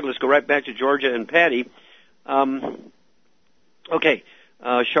 Okay, Doug, let's go right back to Georgia and Patty. Okay,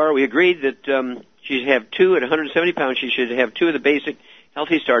 Char, we agreed that she should have 2 at 170 pounds. She should have 2 of the basic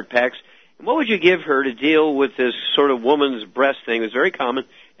Healthy Start packs. And what would you give her to deal with this sort of woman's breast thing? It's very common,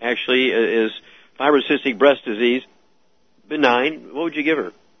 actually, is fibrocystic breast disease. Benign. What would you give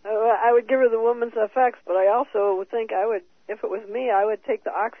her? I would give her the Woman's FX, but I also would think if it was me, I would take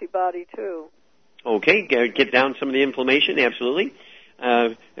the Oxybody too. Okay, get down some of the inflammation, absolutely.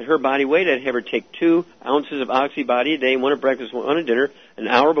 At her body weight, I'd have her take 2 ounces of Oxybody a day, 1 at breakfast, 1 at dinner, an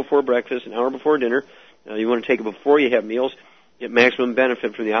hour before breakfast, an hour before dinner. You want to take it before you have meals, get maximum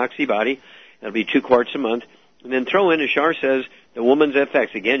benefit from the Oxybody. That'll be 2 quarts a month. And then throw in, as Char says, the Woman's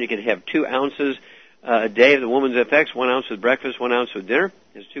FX. Again, you can have 2 ounces a day of the Woman's FX, 1 ounce with breakfast, 1 ounce with dinner.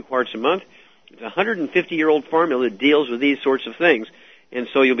 It's 2 quarts a month. It's a 150-year-old formula that deals with these sorts of things. And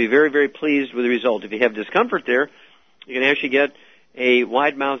so you'll be very, very pleased with the result. If you have discomfort there, you can actually get a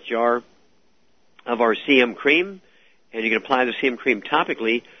wide-mouth jar of our CM cream, and you can apply the CM cream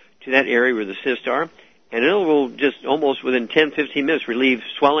topically to that area where the cysts are, and it will just almost within 10, 15 minutes relieve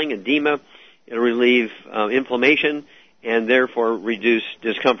swelling, edema. It'll relieve inflammation, and therefore reduce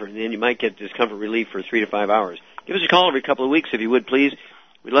discomfort. And then you might get discomfort relief for 3 to 5 hours. Give us a call every couple of weeks if you would, please.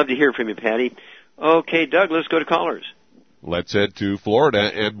 We'd love to hear from you, Patty. Okay, Doug, let's go to callers. Let's head to Florida.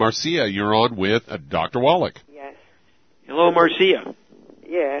 And Marcia, you're on with Dr. Wallach. Yes. Hello, Marcia.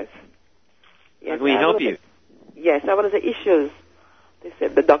 Yes. How can we help you? Yes, I have the issues. They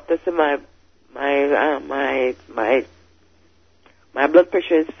said the doctor said my blood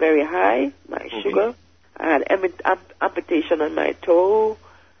pressure is very high, my sugar. I had amputation on my toe,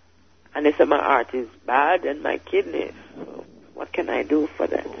 and they said my heart is bad and my kidneys. So what can I do for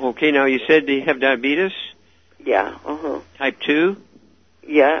that? Okay, now you said you have diabetes? Yeah, Type 2?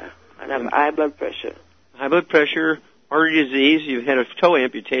 Yeah, and I have high blood pressure. High blood pressure, artery disease, you've had a toe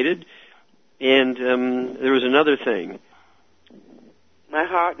amputated, and there was another thing.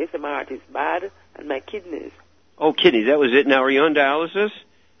 They said my heart is bad, and my kidneys. Oh, kidneys, that was it. Now, are you on dialysis?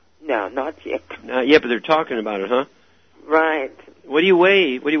 No, not yet. Not yet, but they're talking about it, huh? Right. What do you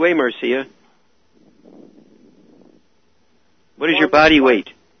weigh? What do you weigh, Marcia? What is your body weight?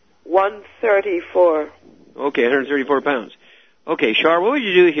 134. Okay, 134 pounds. Okay, Char, what would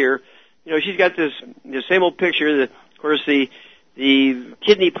you do here? You know, she's got this same old picture. That, of course, the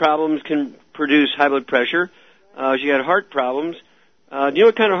kidney problems can produce high blood pressure. She got heart problems. Do you know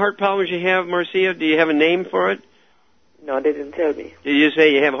what kind of heart problems you have, Marcia? Do you have a name for it? No, they didn't tell me. Did you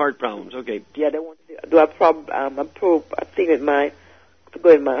say you have heart problems? Okay. Yeah, they want to do a probe, a thing with to go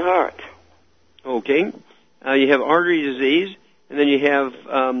in my heart. Okay. You have artery disease, and then you have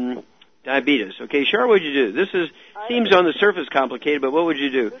diabetes. Okay, Char, what would you do? This seems on the surface complicated, but what would you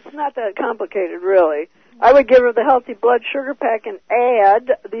do? It's not that complicated, really. I would give her the Healthy Blood Sugar Pack and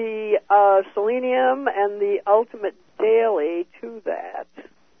add the selenium and the Ultimate Daily to that.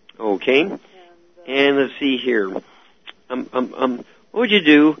 Okay. And let's see here. What would you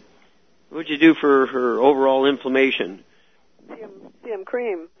do? What would you do for her overall inflammation? CM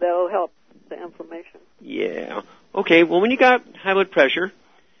cream. That'll help the inflammation. Yeah. Okay. Well, when you got high blood pressure,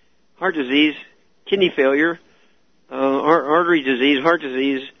 heart disease, kidney failure, artery disease, heart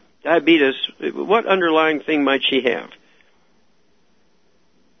disease, diabetes, what underlying thing might she have?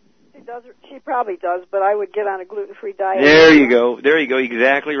 She probably does, but I would get on a gluten-free diet. There you go.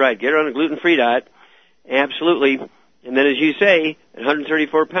 Exactly right. Get her on a gluten-free diet. Absolutely. And then, as you say, at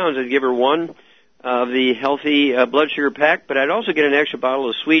 134 pounds, I'd give her 1 of the Healthy Blood Sugar Pack, but I'd also get an extra bottle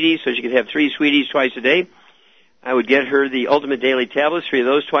of Sweeties, so she could have 3 Sweeties twice a day. I would get her the Ultimate Daily Tablets, 3 of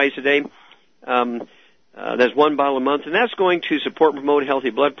those twice a day. That's 1 bottle a month, and that's going to support and promote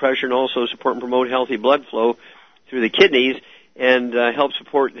healthy blood pressure and also support and promote healthy blood flow through the kidneys and help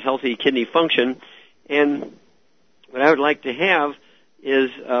support healthy kidney function. And what I would like to have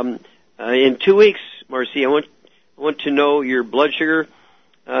is in 2 weeks, Marcia, I want to know your blood sugar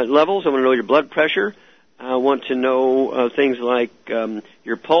levels. I want to know your blood pressure. I want to know things like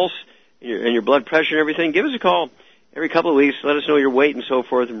your pulse and your blood pressure and everything. Give us a call every couple of weeks. Let us know your weight and so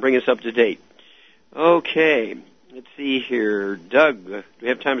forth and bring us up to date. Okay. Let's see here. Doug, do we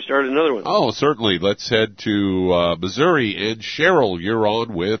have time to start another one? Oh, certainly. Let's head to Missouri. And Cheryl, you're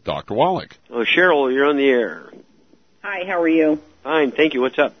on with Dr. Wallach. Oh, Cheryl, you're on the air. Hi, how are you? Fine, thank you.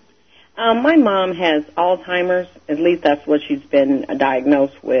 What's up? My mom has Alzheimer's. At least that's what she's been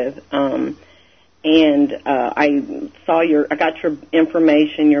diagnosed with. and I got your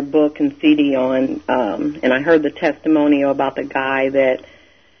information, your book and CD on, and I heard the testimonial about the guy that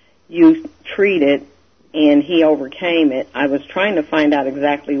you treated, and he overcame it. I was trying to find out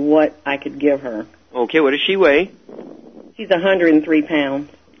exactly what I could give her. Okay, what does she weigh? She's 103 pounds.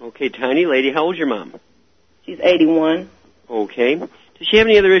 Okay, tiny lady. How old's your mom? She's 81. Okay. Does she have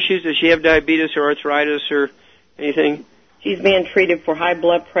any other issues? Does she have diabetes or arthritis or anything? She's being treated for high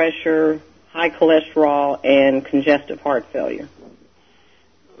blood pressure, high cholesterol, and congestive heart failure.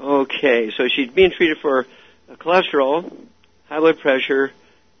 Okay, so she's being treated for cholesterol, high blood pressure,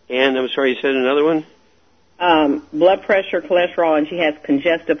 and I'm sorry, you said another one? Blood pressure, cholesterol, and she has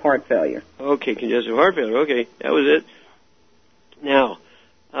congestive heart failure. Okay, congestive heart failure. Okay, that was it. Now,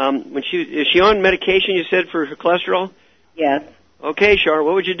 is she on medication, you said, for her cholesterol? Yes. Okay, Char,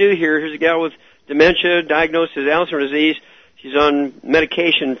 what would you do here? Here's a gal with dementia, diagnosed as Alzheimer's disease. She's on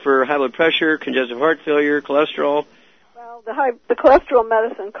medication for high blood pressure, congestive heart failure, cholesterol. Well, the cholesterol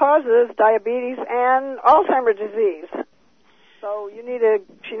medicine causes diabetes and Alzheimer's disease. So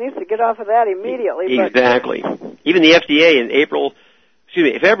she needs to get off of that immediately. Exactly. Even the FDA in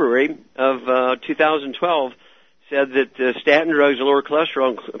February of 2012 said that statin drugs and lower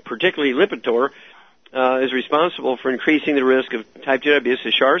cholesterol, particularly Lipitor, is responsible for increasing the risk of type 2 diabetes,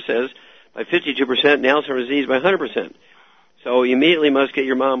 as Char says, by 52% and Alzheimer's disease by 100%. So you immediately must get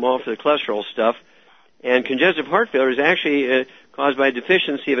your mom off the cholesterol stuff. And congestive heart failure is actually caused by a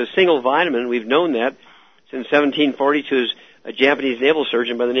deficiency of a single vitamin. We've known that since 1742. A Japanese naval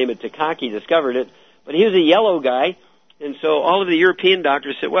surgeon by the name of Takaki discovered it. But he was a yellow guy, and so all of the European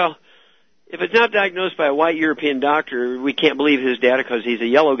doctors said, well, if it's not diagnosed by a white European doctor, we can't believe his data because he's a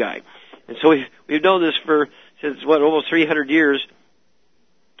yellow guy. And so we've known this since almost 300 years,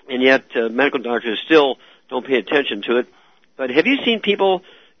 and yet medical doctors still don't pay attention to it. But have you seen people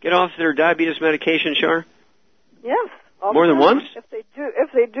get off their diabetes medication, Char? Yes. More than once? If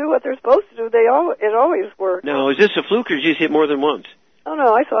they do what they're supposed to do, it always works. Now, is this a fluke, or did you see it more than once? Oh,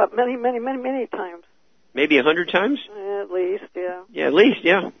 no, I saw it many, many, many, many times. Maybe 100 times? At least, yeah. Yeah, at least,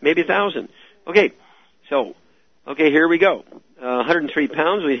 yeah. Maybe 1,000. Okay, here we go. 103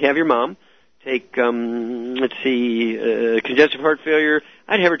 pounds, we have your mom. Take, congestive heart failure.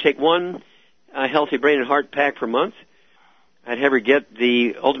 I'd have her take one Healthy Brain and Heart pack per month. I'd have her get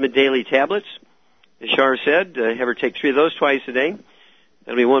the Ultimate Daily tablets. As Char said, have her take 3 of those twice a day.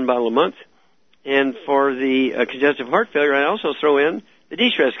 That'll be 1 bottle a month. And for the congestive heart failure, I'd also throw in the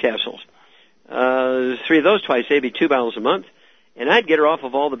de-stress capsules. 3 of those twice a day, be 2 bottles a month. And I'd get her off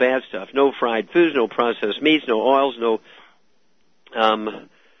of all the bad stuff. No fried foods, no processed meats, no oils, no, no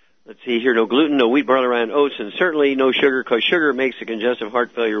gluten, no wheat, barley, rye, and oats, and certainly no sugar, because sugar makes the congestive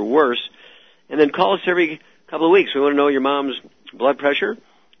heart failure worse. And then call us every couple of weeks. We want to know your mom's blood pressure.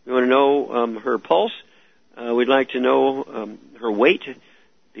 We want to know her pulse. We'd like to know her weight,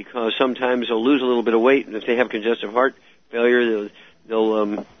 because sometimes they'll lose a little bit of weight, and if they have congestive heart failure,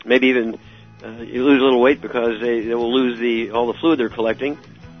 they'll maybe even lose a little weight because they will lose all the fluid they're collecting.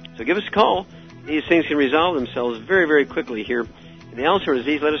 So give us a call. These things can resolve themselves very, very quickly here. In the Alzheimer's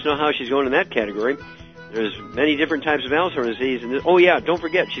disease, let us know how she's going in that category. There's many different types of Alzheimer's disease. And don't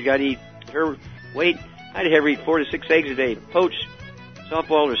forget, she's got to eat her weight. I'd have her eat 4 to 6 eggs a day, poached,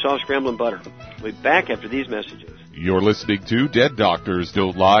 soft-boiled, or soft scrambled in butter. We'll be back after these messages. You're listening to Dead Doctors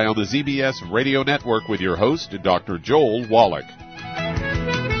Don't Lie on the ZBS Radio Network with your host, Dr. Joel Wallach.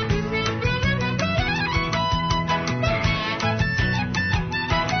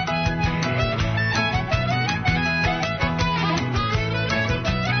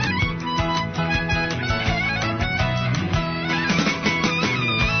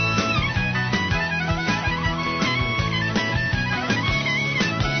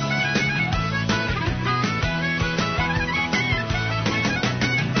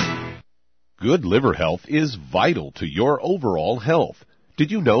 Good liver health is vital to your overall health.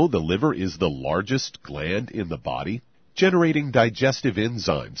 Did you know the liver is the largest gland in the body? Generating digestive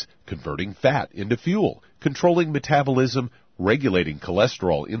enzymes, converting fat into fuel, controlling metabolism, regulating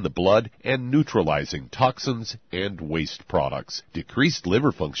cholesterol in the blood, and neutralizing toxins and waste products. Decreased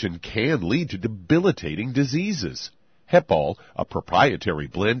liver function can lead to debilitating diseases. Hepal, a proprietary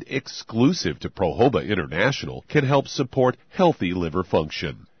blend exclusive to Prohoba International, can help support healthy liver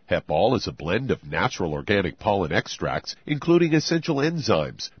function. Hepal is a blend of natural organic pollen extracts, including essential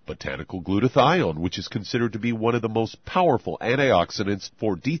enzymes, botanical glutathione, which is considered to be one of the most powerful antioxidants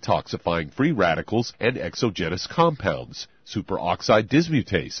for detoxifying free radicals and exogenous compounds, superoxide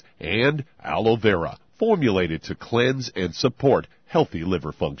dismutase, and aloe vera, formulated to cleanse and support healthy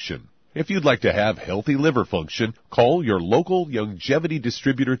liver function. If you'd like to have healthy liver function, call your local Youngevity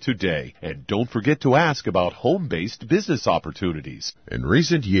distributor today, and don't forget to ask about home-based business opportunities. In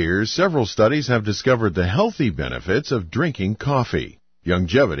recent years, several studies have discovered the healthy benefits of drinking coffee.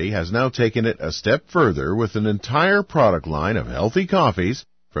 Youngevity has now taken it a step further with an entire product line of healthy coffees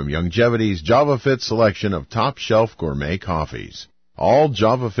from Youngevity's JavaFit selection of top-shelf gourmet coffees. All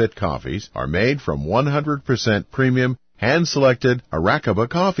JavaFit coffees are made from 100% premium hand-selected Arabica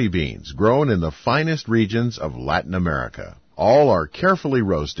coffee beans grown in the finest regions of Latin America. All are carefully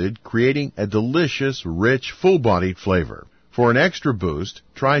roasted, creating a delicious, rich, full-bodied flavor. For an extra boost,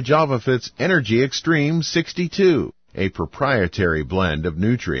 try JavaFit's Energy Extreme 62, a proprietary blend of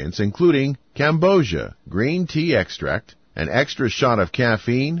nutrients including Cambogia, green tea extract, an extra shot of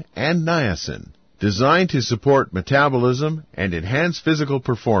caffeine, and niacin, designed to support metabolism and enhance physical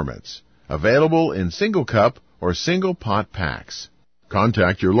performance. Available in single cup or single pot packs.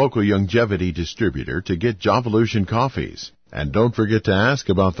 Contact your local Youngevity distributor to get Jovolution coffees. And don't forget to ask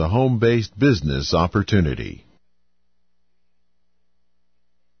about the home-based business opportunity.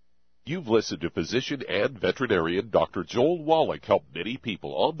 You've listened to physician and veterinarian Dr. Joel Wallach help many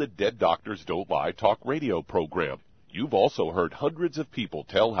people on the Dead Doctors Don't Lie talk radio program. You've also heard hundreds of people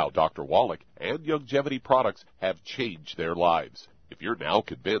tell how Dr. Wallach and Youngevity products have changed their lives. If you're now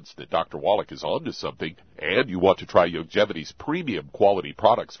convinced that Dr. Wallach is onto something and you want to try Youngevity's premium quality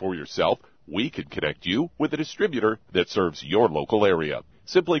products for yourself, we can connect you with a distributor that serves your local area.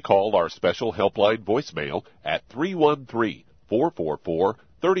 Simply call our special helpline voicemail at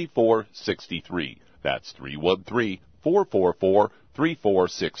 313-444-3463. That's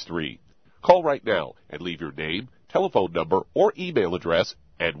 313-444-3463. Call right now and leave your name, telephone number, or email address,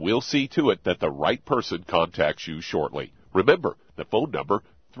 and we'll see to it that the right person contacts you shortly. Remember, the phone number,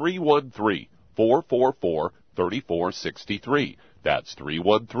 313-444-3463. That's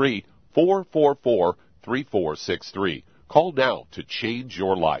 313-444-3463. Call now to change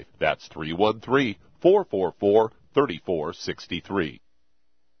your life. That's 313-444-3463.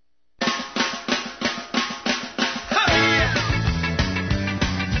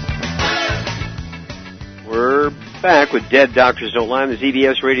 We're back with Dead Doctors Don't Lie on the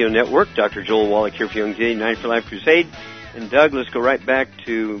ZBS Radio Network. Dr. Joel Wallach here for Youngevity, Night for Life Crusade. And Doug, let's go right back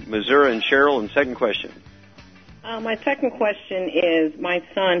to Missouri and Cheryl. And second question. My second question is, my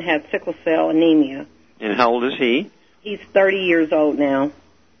son has sickle cell anemia. And how old is he? He's 30 years old now.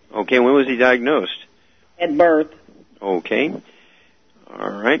 Okay, when was he diagnosed? At birth. Okay.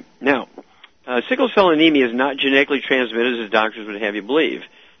 All right. Now, sickle cell anemia is not genetically transmitted as doctors would have you believe.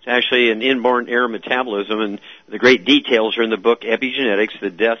 It's actually an inborn error metabolism, and the great details are in the book Epigenetics, The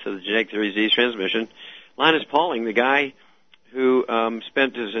Death of the Genetic Theory of Disease Transmission. Linus Pauling, the guy who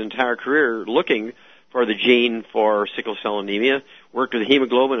spent his entire career looking for the gene for sickle cell anemia, worked with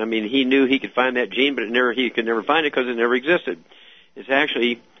hemoglobin. I mean, he knew he could find that gene, but he could never find it because it never existed. It's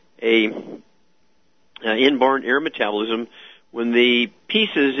actually a inborn error metabolism. When the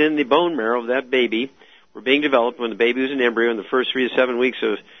pieces in the bone marrow of that baby were being developed, when the baby was an embryo in the first 3 to 7 weeks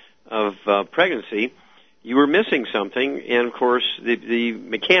of pregnancy, you were missing something, and of course the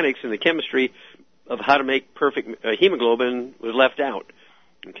mechanics and the chemistry of how to make perfect hemoglobin was left out,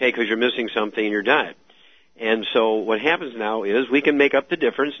 okay, because you're missing something in your diet. And so what happens now is we can make up the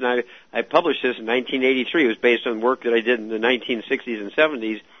difference, and I published this in 1983. It was based on work that I did in the 1960s and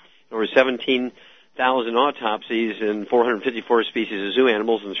 70s, over 17,000 autopsies in 454 species of zoo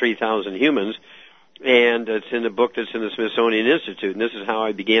animals and 3,000 humans, and it's in a book that's in the Smithsonian Institute. And this is how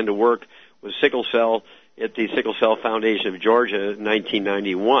I began to work with sickle cell at the Sickle Cell Foundation of Georgia in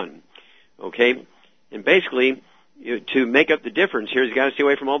 1991. Okay? And basically, to make up the difference here, you've got to stay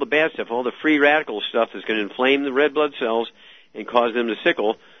away from all the bad stuff, all the free radical stuff that's going to inflame the red blood cells and cause them to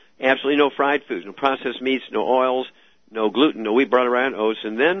sickle. Absolutely no fried foods, no processed meats, no oils, no gluten, no wheat, butter, and oats.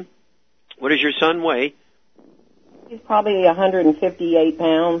 And then, what does your son weigh? He's probably 158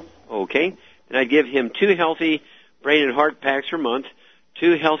 pounds. Okay. And I'd give him 2 healthy brain and heart packs per month,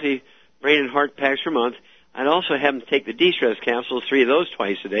 2 healthy brain and heart packs per month. I'd also have him take the de-stress capsules, 3 of those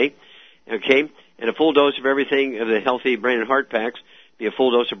twice a day, okay, and a full dose of everything of the healthy brain and heart packs, be a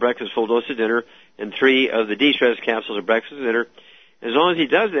full dose of breakfast, full dose of dinner, and 3 of the de-stress capsules of breakfast and dinner. As long as he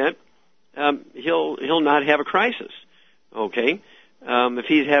does that, he'll not have a crisis, okay? If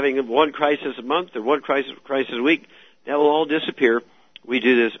he's having 1 crisis a month or 1 crisis a week, that will all disappear. We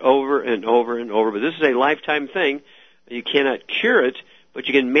do this over and over and over, but this is a lifetime thing. You cannot cure it, but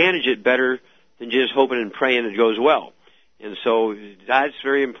you can manage it better than just hoping and praying it goes well. And so that's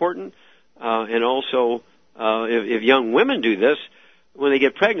very important. And also, if young women do this, when they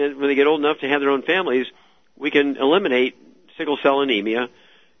get pregnant, when they get old enough to have their own families, we can eliminate sickle cell anemia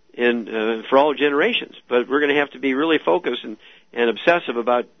for all generations. But we're going to have to be really focused and obsessive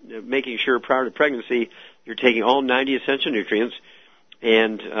about making sure prior to pregnancy you're taking all 90 essential nutrients,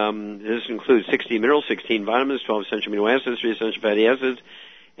 and this includes 60 minerals, 16 vitamins, 12 essential amino acids, 3 essential fatty acids.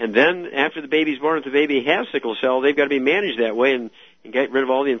 And then after the baby's born, if the baby has sickle cell, they've got to be managed that way and get rid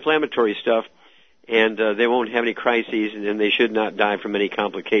of all the inflammatory stuff, and they won't have any crises, and they should not die from any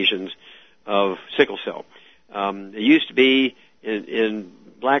complications of sickle cell. It used to be in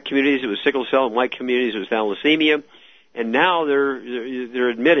black communities it was sickle cell, in white communities it was thalassemia, and now they're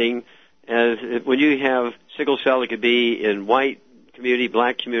admitting when you have sickle cell, it could be in white community,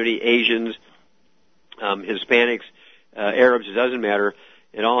 black community, Asians, Hispanics, Arabs, it doesn't matter.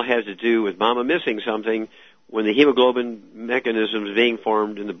 It all has to do with mama missing something when the hemoglobin mechanism is being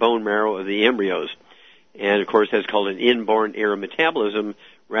formed in the bone marrow of the embryos. And, of course, that's called an inborn error metabolism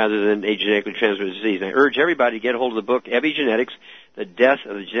rather than a genetically transmitted disease. And I urge everybody to get a hold of the book, Epigenetics, The Death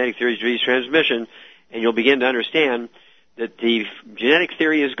of the Genetic Theory of Disease Transmission, and you'll begin to understand that the genetic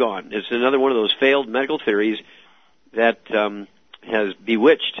theory is gone. It's another one of those failed medical theories that has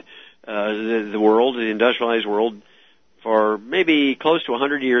bewitched the world, the industrialized world, for maybe close to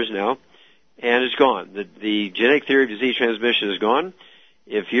 100 years now, and it's gone. The genetic theory of disease transmission is gone.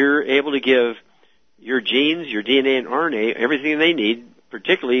 If you're able to give your genes, your DNA and RNA, everything they need,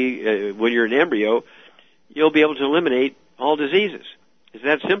 particularly when you're an embryo, you'll be able to eliminate all diseases. It's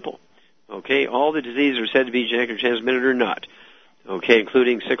that simple. Okay, all the diseases are said to be genetically transmitted or not. Okay,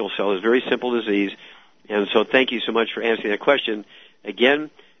 including sickle cell. It's a very simple disease. And so thank you so much for answering that question. Again,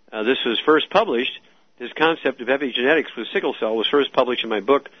 this was first published. This concept of epigenetics with sickle cell was first published in my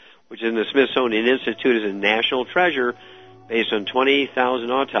book, which is in the Smithsonian Institute as a national treasure, based on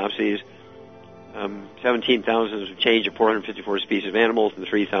 20,000 autopsies, 17,000 change of 454 species of animals, and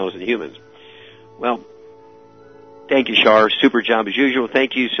 3,000 humans. Well, thank you, Shar. Super job as usual.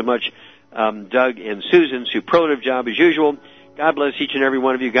 Thank you so much, Doug and Susan. Superlative job as usual. God bless each and every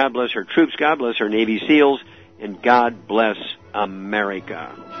one of you. God bless our troops. God bless our Navy SEALs. And God bless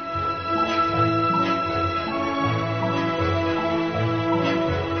America.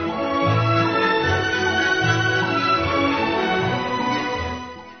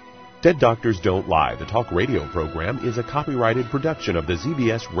 Dead Doctors Don't Lie, the talk radio program, is a copyrighted production of the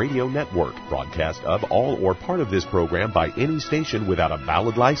ZBS Radio Network. Broadcast of all or part of this program by any station without a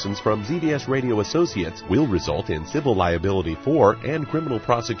valid license from ZBS Radio Associates will result in civil liability for and criminal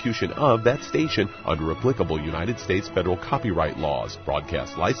prosecution of that station under applicable United States federal copyright laws.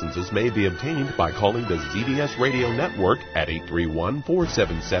 Broadcast licenses may be obtained by calling the ZBS Radio Network at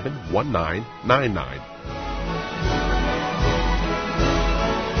 831-477-1999.